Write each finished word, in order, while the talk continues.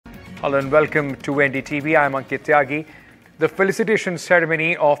Hello and welcome to NDTV. I'm Ankit. The felicitation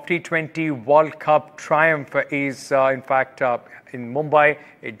ceremony of T20 World Cup triumph is in fact in Mumbai,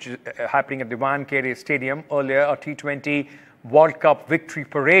 happening at the Wankhede Stadium. Earlier, a T20 World Cup victory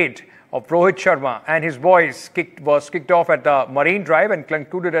parade of Rohit Sharma and his boys was kicked off at the Marine Drive and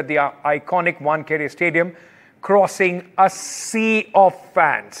concluded at the iconic Wankhede Stadium, crossing a sea of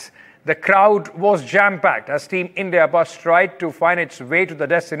fans. The crowd was jam-packed as Team India bus tried to find its way to the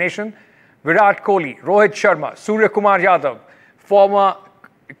destination. Virat Kohli, Rohit Sharma, Suryakumar Yadav, former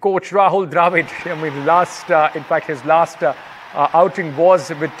coach Rahul Dravid, his last outing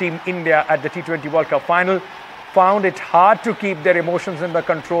was with Team India at the T20 World Cup final, found it hard to keep their emotions under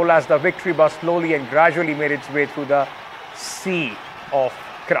control as the victory bus slowly and gradually made its way through the sea of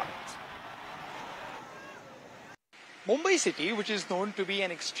crowds. Mumbai city, which is known to be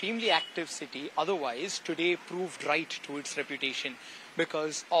an extremely active city, otherwise today proved right to its reputation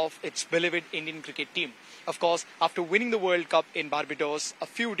because of its beloved Indian cricket team. Of course, after winning the World Cup in Barbados a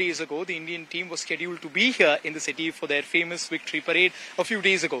few days ago, the Indian team was scheduled to be here in the city for their famous victory parade a few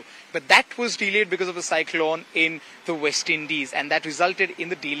days ago. But that was delayed because of a cyclone in the West Indies, and that resulted in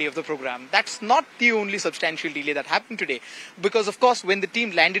the delay of the program. That's not the only substantial delay that happened today, because of course when the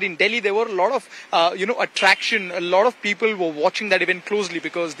team landed in Delhi, there were a lot of attraction. A lot of people were watching that event closely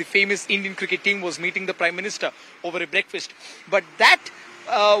because the famous Indian cricket team was meeting the Prime Minister over a breakfast. But that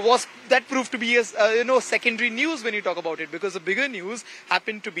proved to be secondary news when you talk about it, because the bigger news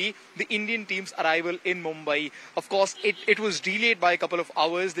happened to be the Indian team's arrival in Mumbai. Of course, it was delayed by a couple of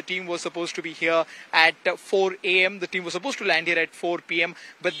hours. The team was supposed to be here at 4 a.m. The team was supposed to land here at 4 p.m.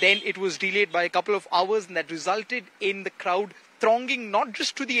 But then it was delayed by a couple of hours, and that resulted in the crowd thronging not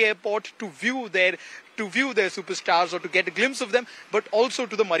just to the airport to view their superstars or to get a glimpse of them, but also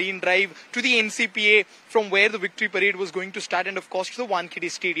to the Marine Drive, to the NCPA, from where the victory parade was going to start, and of course to the Wankhede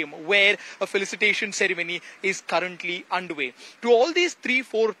Stadium, where a felicitation ceremony is currently underway. To all these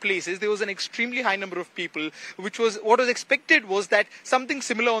 3-4 places, there was an extremely high number of people, what was expected was that something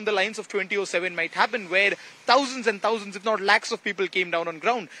similar on the lines of 2007 might happen, where thousands and thousands, if not lakhs of people came down on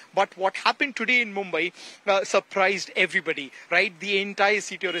ground. But what happened today in Mumbai surprised everybody, right? The entire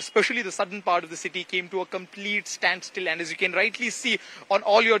city, or especially the southern part of the city, came to a complete standstill, and as you can rightly see on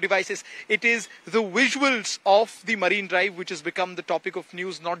all your devices, it is the visuals of the Marine Drive which has become the topic of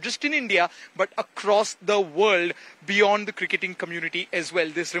news, not just in India but across the world, beyond the cricketing community as well.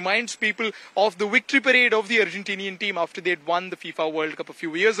 This reminds people of the victory parade of the Argentinian team after they had won the FIFA World Cup a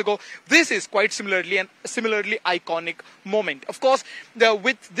few years ago. This is quite similarly iconic moment. Of course,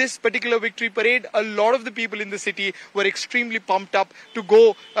 with this particular victory parade, a lot of the people in the city were extremely pumped up to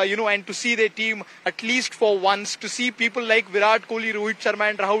go and to see their team at least for once, to see people like Virat Kohli, Rohit Sharma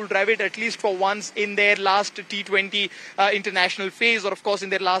and Rahul Dravid at least for once in their last T20 international phase, or of course in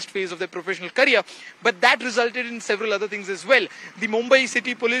their last phase of their professional career. But that resulted in several other things as well. The Mumbai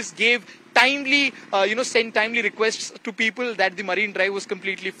City Police gave sent timely requests to people that the Marine Drive was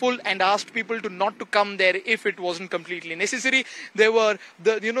completely full, and asked people not to come there if it wasn't completely necessary. There were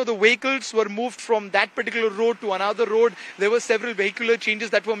the vehicles were moved from that particular road to another road. There were several vehicular changes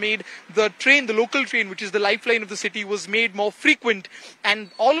that were made. The local train, which is the lifeline of the city, was made more frequent,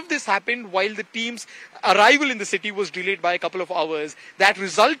 and all of this happened while the team's arrival in the city was delayed by a couple of hours. That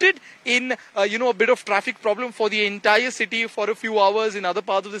resulted in a bit of traffic problem for the entire city for a few hours in other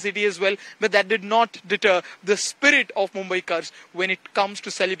parts of the city as well. But that did not deter the spirit of Mumbaikars when it comes to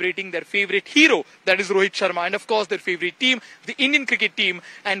celebrating their favourite hero, that is Rohit Sharma, and of course their favourite team, the Indian cricket team,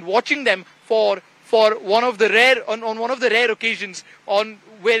 and watching them for one of the rare occasions on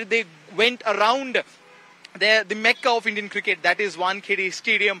where they went around the Mecca of Indian cricket, that is Wankhede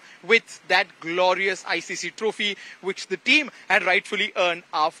Stadium, with that glorious ICC trophy which the team had rightfully earned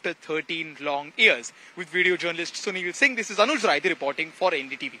after 13 long years. With video journalist Sunil Singh, this is Anuj Rai reporting for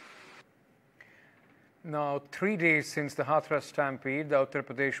NDTV. Now, 3 days since the Hathras stampede, the Uttar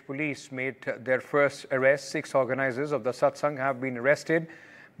Pradesh police made their first arrest. 6 organizers of the satsang have been arrested.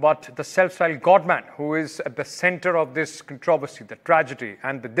 But the self-styled godman, who is at the center of this controversy, the tragedy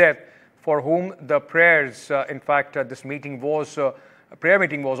and the death, for whom the prayers, this meeting was, a prayer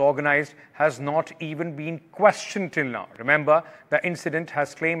meeting was organized, has not even been questioned till now. Remember, the incident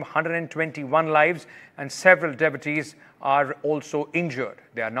has claimed 121 lives and several devotees are also injured.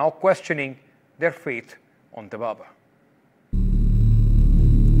 They are now questioning their faith on the Baba.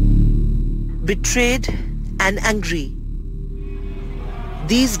 Betrayed and angry,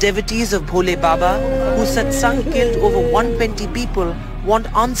 these devotees of Bhole Baba, who satsang killed over 120 people, want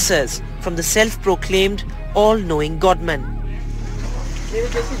answers from the self-proclaimed all-knowing Godman.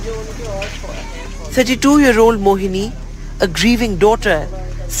 32-year-old Mohini, a grieving daughter,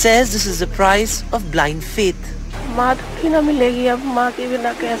 says this is the price of blind faith. माँ तो ना मिलेगी, अब माँ के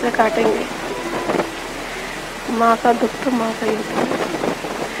बिना कैसे काटेंगे? माँ का दुख तो माँ का ही होता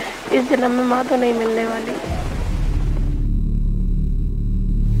है। इस जन्म में माँ तो नहीं मिलने वाली।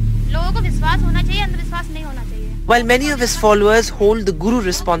 लोगों को विश्वास होना चाहिए, अंधविश्वास नहीं होना चाहिए। While many of his followers hold the guru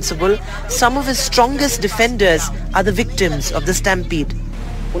responsible, some of his strongest defenders are the victims of the stampede.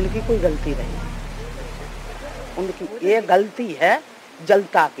 उनकी कोई गलती नहीं, उनकी ये गलती है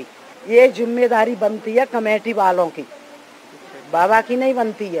जनता की। ये जिम्मेदारी बनती है कमेटी वालों की, बाबा की नहीं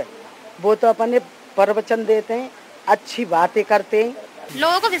बनती है। वो तो अपने प्रवचन देते हैं, अच्छी बातें करते हैं।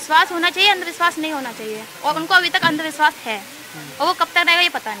 लोगों को विश्वास होना चाहिए, अंधविश्वास नहीं होना चाहिए, और उनको अभी तक अंधविश्वास है, और वो कब तक रहेगा ये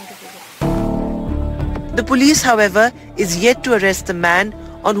पता नहीं किसी को। The police, however, is yet to arrest the man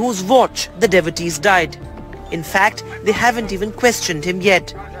on whose watch the devotees died. In fact, they haven't even questioned him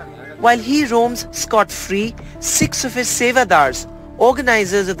yet. While he roams scot-free, 6 of his sevadars,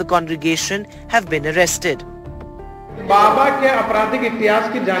 organizers of the congregation, have been arrested. बाबा के आपराधिक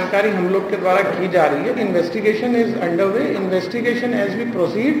इतिहास की जानकारी हम लोग के द्वारा की जा रही है. Investigation is underway. Investigation as we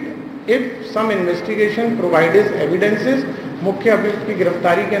proceed. If some investigation provides evidences, मुख्य अभियुक्त की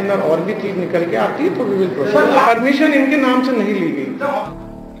गिरफ्तारी के अंदर और भी चीज निकल के आती है तो we will proceed. Permission इनके नाम से नहीं ली गई.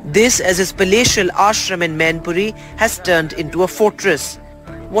 This, as his palatial ashram in Mainpuri has turned into a fortress.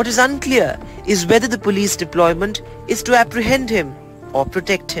 What is unclear is whether the police deployment is to apprehend him or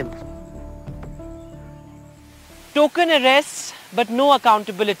protect him. Token arrests but no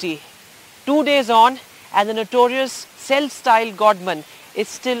accountability. 2 days on and the notorious self-styled godman is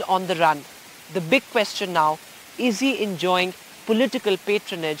still on the run. The big question now, is he enjoying political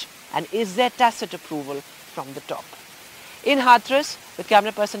patronage and is there tacit approval from the top? In Hathras, with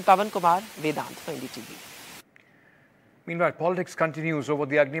camera person Pavan Kumar, Vedant for NDTV. Meanwhile, politics continues over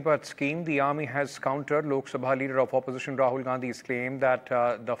the Agnipath scheme. The army has countered Lok Sabha leader of opposition Rahul Gandhi's claim that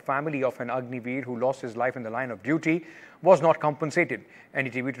the family of an Agniveer who lost his life in the line of duty was not compensated.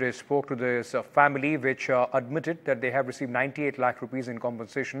 NDTV today spoke to this family, which admitted that they have received 98 lakh rupees in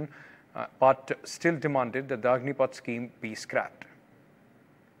compensation, but still demanded that the Agnipath scheme be scrapped.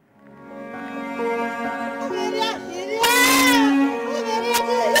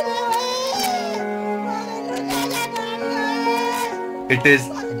 It is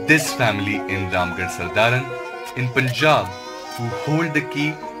this family in Ramgarh Sardaran, in Punjab, who hold the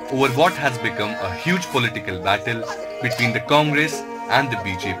key over what has become a huge political battle between the Congress and the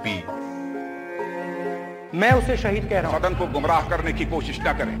BJP. मैं उसे शहीद कह रहा हूं, मदन को गुमराह करने की कोशिश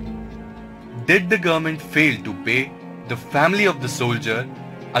न करें. Did the government fail to pay the family of the soldier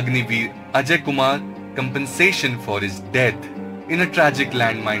Agniveer Ajay Kumar compensation for his death in a tragic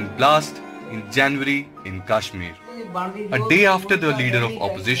landmine blast in January in Kashmir? A day after the leader of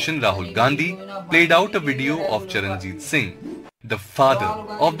opposition Rahul Gandhi played out a video of Charanjit Singh, the father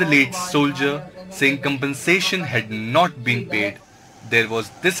of the late soldier, saying compensation had not been paid, there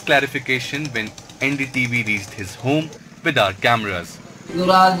was this clarification when NDTV reached his home with our cameras.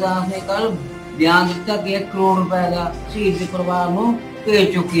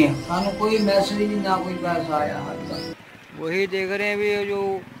 वही देख रहे हैं भी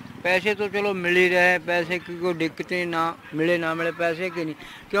जो पैसे तो चलो मिल ही रहे हैं, पैसे की कोई दिक्कतें ना मिले पैसे की नहीं,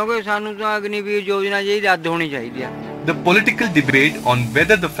 क्योंकि सानू तो अग्निवीर योजना यही रद्द होनी चाहिए. The political debate on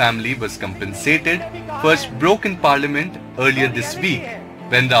whether the family was compensated first broke in Parliament earlier this week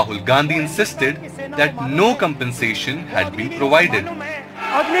when Rahul Gandhi insisted that no compensation had been provided.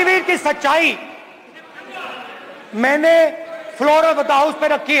 Agniveer की सच्चाई मैंने फ्लोर ऑफ द हाउस पे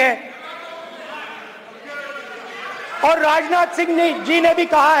रखी है और राजनाथ सिंह जी ने भी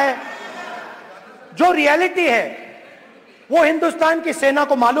कहा है, जो रियलिटी है वो हिंदुस्तान की सेना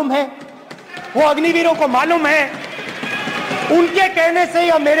को मालूम है, वो अग्निवीरों को मालूम है. उनके कहने से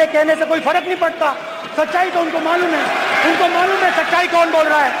या मेरे कहने से कोई फर्क नहीं पड़ता, सच्चाई तो उनको मालूम है सच्चाई कौन बोल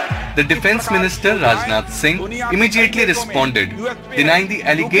रहा है. The Defence Minister Rajnath Singh immediately responded, denying the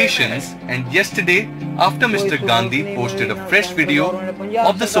allegations, and yesterday, after Mr. Gandhi posted a fresh video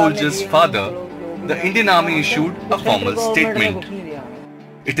of the soldier's father, the Indian Army issued a formal statement.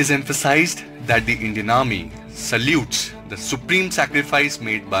 It is emphasized that the Indian Army salutes the supreme sacrifice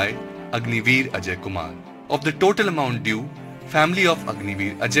made by Agniveer Ajay Kumar. Of the total amount due, family of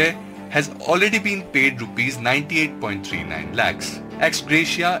Agniveer Ajay has already been paid rupees 98.39 lakhs, ex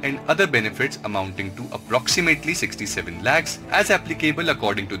gratia and other benefits amounting to approximately 67 lakhs as applicable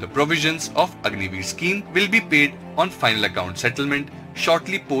according to the provisions of Agniveer scheme will be paid on final account settlement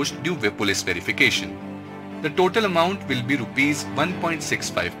shortly post due police verification. The total amount will be rupees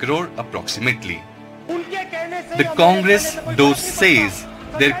 1.65 crore approximately. The Congress though says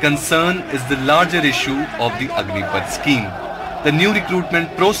their concern is the larger issue of the Agnipath scheme. the new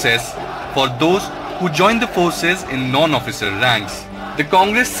recruitment process for those who join the forces in non-officer ranks. The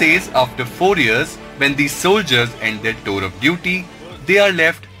Congress says after 4 years, when these soldiers end their tour of duty, they are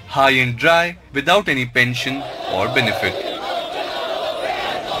left high and dry without any pension or benefit.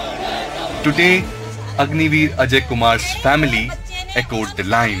 Today, Agniveer Ajay Kumar's family echoed the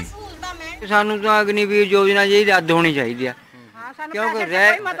line. ਸਾਨੂੰ ਤਾਂ ਅਗਨੀਵੀਰ ਯੋਜਨਾ ਜਿਹੜੀ ਰੱਦ ਹੋਣੀ ਚਾਹੀਦੀ ਆ ਕਿਉਂਕਿ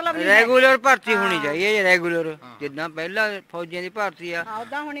regular ਭਰਤੀ ਹੋਣੀ ਚਾਹੀਦੀ ਹੈ ਰੈਗੂਲਰ ਜਿੱਦਾਂ ਪਹਿਲਾਂ ਫੌਜੀਆਂ ਦੀ ਭਰਤੀ ਆ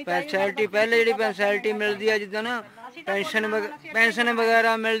ਫੈਸਿਲਿਟੀ ਪਹਿਲੇ ਜਿਹੜੀ ਫੈਸਿਲਿਟੀ ਮਿਲਦੀ ਆ ਜਿੱਦਾਂ ਨਾ ਪੈਨਸ਼ਨ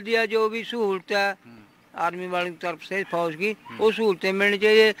ਵਗੈਰਾ ਮਿਲਦੀ ਆ ਜੋ ਵੀ ਸਹੂਲਤ ਆ आर्मी वाली तरफ से फौज की वो सहूलतें मिलनी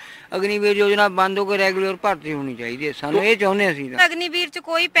चाहिए अग्निवीर योजना बंद होकर रेगुलर भर्ती होनी चाहिए सानू ये चाहुंदे असीं अग्निवीर च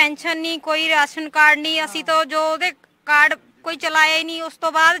कोई पेंशन नहीं कोई राशन कार्ड नहीं असीं तो जो ओदे कार्ड कोई चलाया ही नहीं उस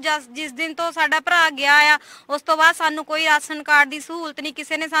तो बाद जिस दिन तो साडा भरा गया आ उस तो बाद सानू कोई राशन कार्ड दी सहूलत नहीं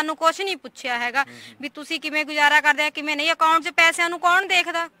किसी ने सानू कुछ नहीं पुछया हैगा भी तुसीं किवें गुजारा करदे आ किवें नहीं अकाउंट च पैसिਆਂ ਨੂੰ कौन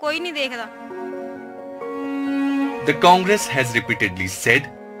देखदा कोई नहीं देखदा The Congress has repeatedly said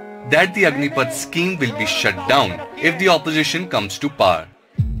that the Agnipath scheme will be shut down if the opposition comes to power.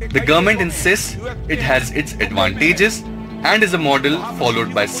 The government insists it has its advantages and is a model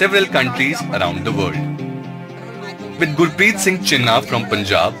followed by several countries around the world. With Gurpreet Singh Chinna from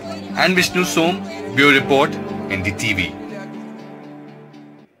Punjab and Vishnu Som, Bureau Report, NDTV.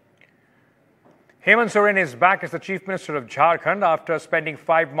 Hemant Soren is back as the Chief Minister of Jharkhand after spending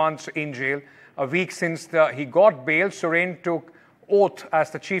 5 months in jail. A week since he got bail, Soren took oath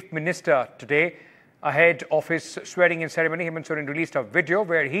as the Chief Minister today. Ahead of his swearing-in ceremony, Hemant Soren released a video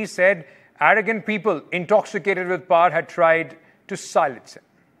where he said arrogant people intoxicated with power had tried to silence him.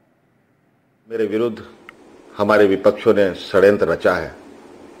 मेरे विरुद्ध हमारे विपक्षों ने षड्यंत्र रचा है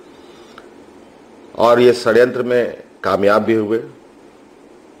और ये षड्यंत्र में कामयाब भी हुए।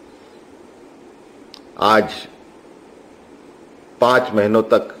 आज 5 महीनों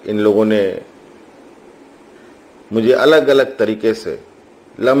तक इन लोगों ने मुझे अलग अलग तरीके से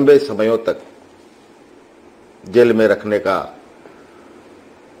लंबे समयों तक जेल में रखने का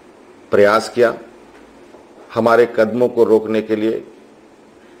प्रयास किया। हमारे कदमों को रोकने के लिए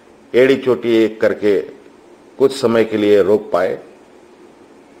एड़ी चोटी एक करके कुछ समय के लिए रोक पाए।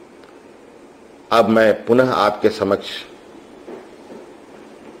 अब मैं पुनः आपके समक्ष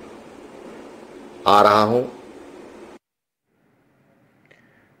आ रहा हूं।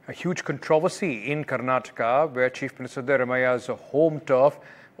 A huge controversy in Karnataka where Chief Minister Siddaramaia's home turf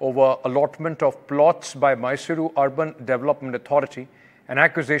over allotment of plots by Mysuru Urban Development Authority and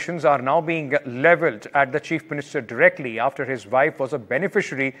accusations are now being levelled at the Chief Minister directly after his wife was a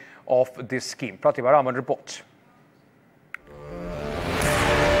beneficiary of this scheme. Pratibha Raman reports.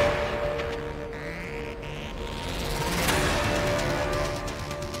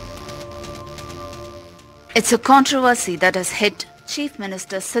 It's a controversy that has hit Chief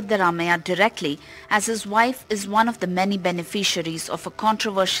Minister Siddaramaiah directly as his wife is one of the many beneficiaries of a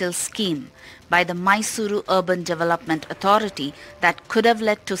controversial scheme by the Mysuru Urban Development Authority that could have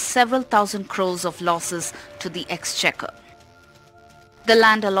led to several thousand crores of losses to the exchequer. The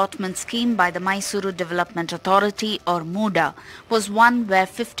land allotment scheme by the Mysuru Development Authority or MUDA was one where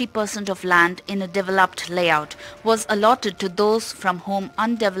 50% of land in a developed layout was allotted to those from whom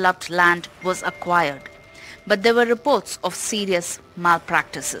undeveloped land was acquired. But there were reports of serious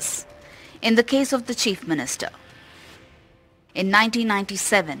malpractices. In the case of the Chief Minister, in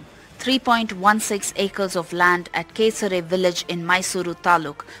 1997, 3.16 acres of land at Kesare village in Mysuru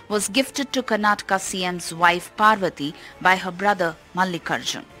Taluk was gifted to Karnataka CM's wife Parvati by her brother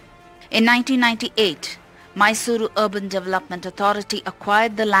Mallikarjun. In 1998, Mysuru Urban Development Authority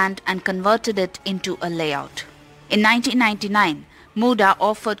acquired the land and converted it into a layout. In 1999, MUDA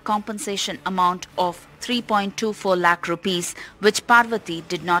offered compensation amount of 3.24 lakh rupees which Parvati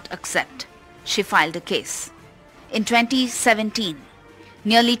did not accept. She filed a case. In 2017,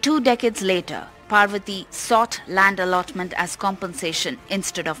 nearly 2 decades later, Parvati sought land allotment as compensation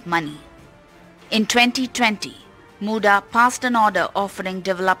instead of money. In 2020, MUDA passed an order offering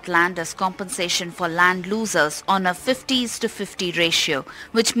developed land as compensation for land losers on a 50:50 ratio,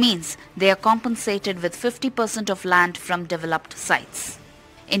 which means they are compensated with 50% of land from developed sites.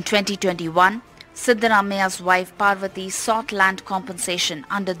 In 2021, Siddaramaia's wife Parvati sought land compensation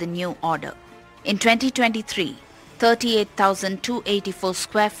under the new order. In 2023, 38,284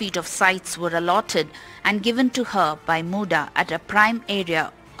 square feet of sites were allotted and given to her by MUDA at a prime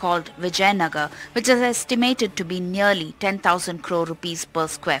area called Vijayanagar, which is estimated to be nearly 10,000 crore rupees per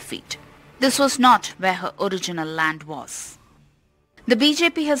square feet. This was not where her original land was. The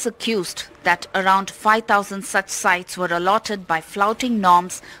BJP has accused that around 5,000 such sites were allotted by flouting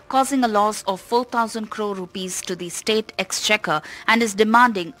norms, causing a loss of 4,000 crore rupees to the state exchequer, and is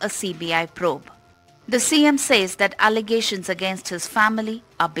demanding a CBI probe. The CM says that allegations against his family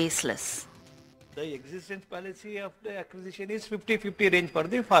are baseless. The existence policy of the acquisition is 50-50 range for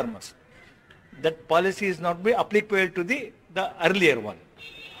the farmers. That policy is not be applicable to the earlier one.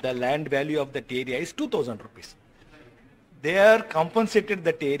 The land value of that area is 2,000 rupees. They are compensated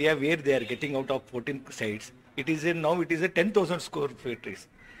that area where they are getting out of 14 sites. Now it is a 10,000 square feet.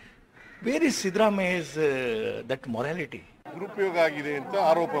 Where is Siddaramaiah's that morality? ದುರುಪಯೋಗ ಆಗಿದೆ ಅಂತ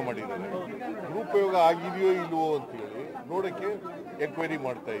ಆರೋಪ ಮಾಡಿದ್ದಾರೆ. ದುರುಪಯೋಗ ಆಗಿದೆಯೋ ಇಲ್ವೋ ಅಂತ ಹೇಳಿ ನೋಡಕ್ಕೆ ಎಂಕ್ವೈರಿ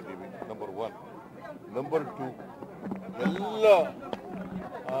ಮಾಡ್ತಾ ಇದ್ದೀವಿ. ನಂಬರ್ 1. ನಂಬರ್ 2, ಎಲ್ಲ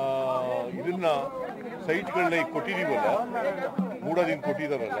ಇದನ್ನ ಸೈಟ್ಗಳನ್ನ ಕೊಟ್ಟಿದೀವಲ್ಲ, ಮೂಡದಿಂದ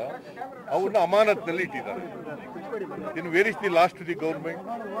ಕೊಟ್ಟಿದಾರಲ್ಲ, ಅವನ್ನ ಅಮಾನತ್ನಲ್ಲಿ ಇಟ್ಟಿದ್ದಾರೆ. ಇನ್ನು where is the last two the government?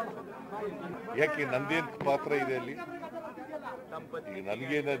 ಯಾಕೆ ನಂದೇನ್ ಪಾತ್ರ ಇದೆ ಅಲ್ಲಿ?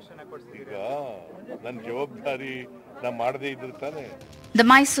 ನನಗೇನ ಈಗ ನನ್ನ ಜವಾಬ್ದಾರಿ ನಾ ಮಾಡದೇ ಇದ್ರೆ ತಾನೆ. The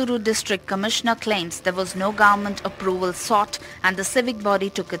Mysuru district commissioner claims there was no government approval sought and the civic body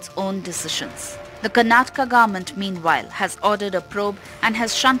took its own decisions. The Karnataka government, meanwhile, has ordered a probe and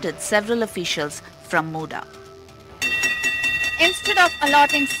has shunted several officials from Muda. Instead of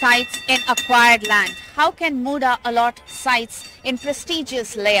allotting sites in acquired land, how can Muda allot sites in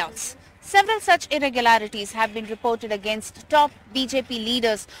prestigious layouts? Several such irregularities have been reported against top BJP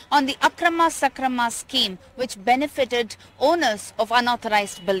leaders on the Akrama Sakrama scheme, which benefited owners of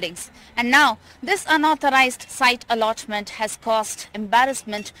unauthorized buildings. And now, this unauthorized site allotment has caused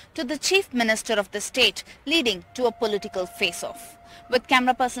embarrassment to the Chief Minister of the state, leading to a political face-off. With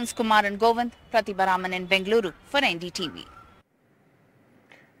camera persons Kumar and Govind, Pratibha Raman in Bengaluru for NDTV.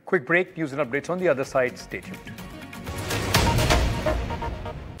 Quick break, news and updates on the other side. Stay tuned.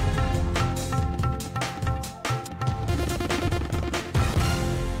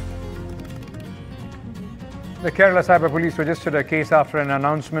 The Kerala Cyber Police registered a case after an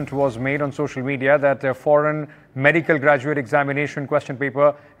announcement was made on social media that a foreign medical graduate examination question paper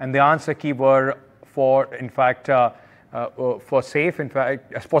and the answer key were for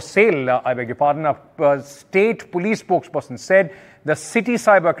sale. I beg your pardon. A state police spokesperson said the city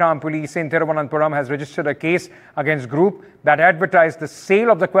cybercrime police in Thiruvananthapuram has registered a case against group that advertised the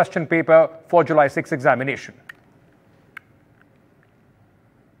sale of the question paper for July 6 examination.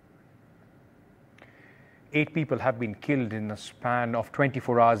 8 people have been killed in a span of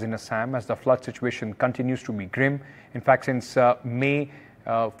 24 hours in Assam as the flood situation continues to be grim. In fact, since May,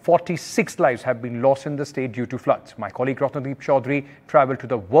 46 lives have been lost in the state due to floods. My colleague Ratnadeep Chaudhary travelled to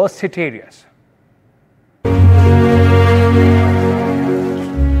the worst hit areas.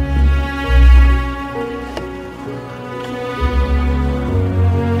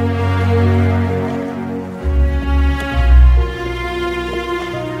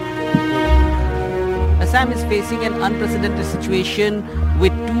 Assam is facing an unprecedented situation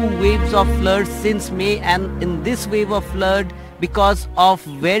with 2 waves of floods since May, and in this wave of flood, because of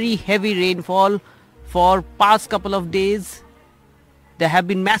very heavy rainfall for past couple of days, there have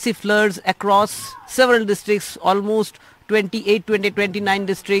been massive floods across several districts, almost 29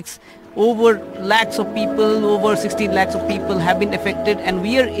 districts. Over lakhs of people, over 16 lakhs of people have been affected, and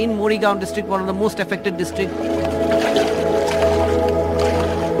we are in Morigaon district, one of the most affected districts.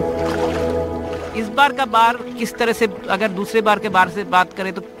 इस बार का बार किस तरह से, अगर दूसरे बार के बार से बात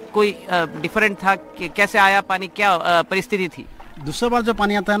करें तो कोई डिफरेंट था कि कैसे आया पानी, क्या परिस्थिति थी? दूसरा बार जो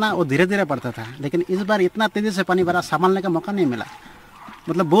पानी आता है ना वो धीरे धीरे पड़ता था, लेकिन इस बार इतना तेजी से पानी भरा संभालने का मौका नहीं मिला.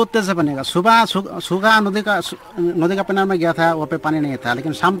 मतलब बहुत तेज से पानी का सुबह सूखा नदी का किनारे में गया था, वहाँ पे पानी नहीं था,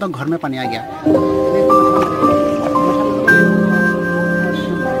 लेकिन शाम तक घर में पानी आ गया.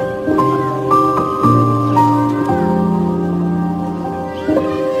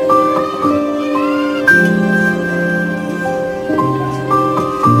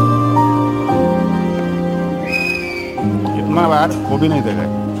 बार वो भी नहीं देखा.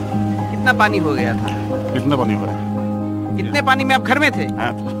 कितना पानी हो गया था? कितना पानी हुआ? कितने पानी में आप घर में थे?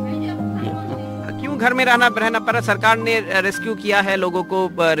 हाँ. क्यों घर में रहना पड़ा? सरकार ने रेस्क्यू किया है लोगों को,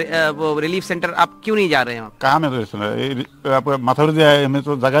 वो रिलीफ सेंटर, आप क्यों नहीं जा रहे हैं? कहाँ में तो आपको मथुरा दिया है, हमें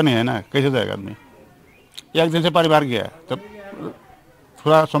तो जगह नहीं है ना, कैसे जाएगा आदमी? एक दिन से पानी भर गया, तब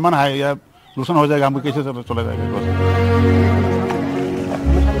थोड़ा सामान है या नुकसान हो जाएगा, हमको कैसे चला जाएगा?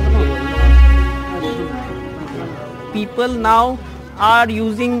 People now are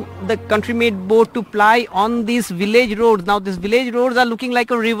using the country-made boat to ply on these village roads. Now these village roads are looking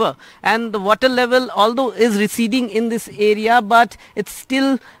like a river, and the water level although is receding in this area, but it's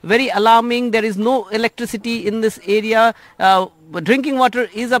still very alarming. There is no electricity in this area. Drinking water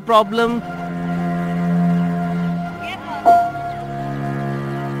is a problem.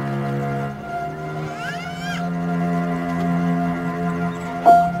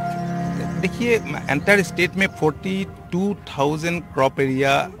 देखिए entire state में 42,000 crop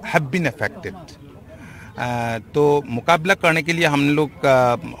area have been affected. तो मुकाबला करने के लिए हम लोग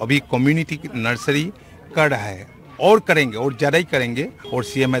अभी कम्युनिटी नर्सरी कर रहा है और करेंगे और ज़्यादा ही करेंगे, और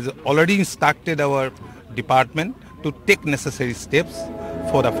CM has already instructed our department to take necessary steps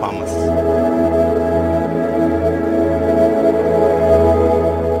for the farmers.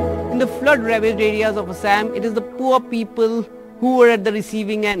 In the flood ravaged areas of Assam, it is the poor people who were at the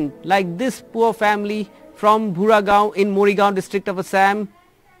receiving end, like this poor family from Bumrah in Morigaon district of Assam.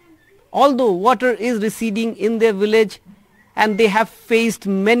 Although water is receding in their village and they have faced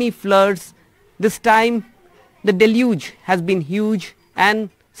many floods, this time the deluge has been huge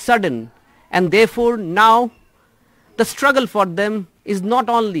and sudden, and therefore now the struggle for them is not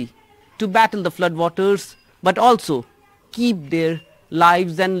only to battle the flood waters but also keep their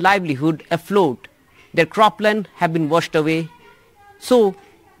lives and livelihood afloat. Their cropland have been washed away. So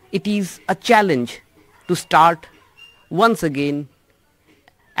it is a challenge to start once again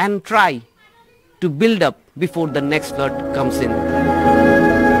and try to build up before the next flood comes in.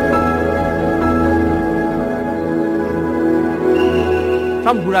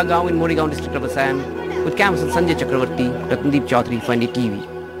 From Bumrah in Morigaon district of Assam, with cameras Sanjay Chakravarti, Ratnadeep Chaudhary for NDTV.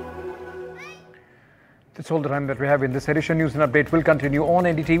 That's all the time that we have in this edition. News and Update will continue on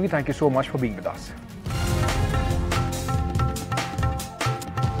NDTV. Thank you so much for being with us.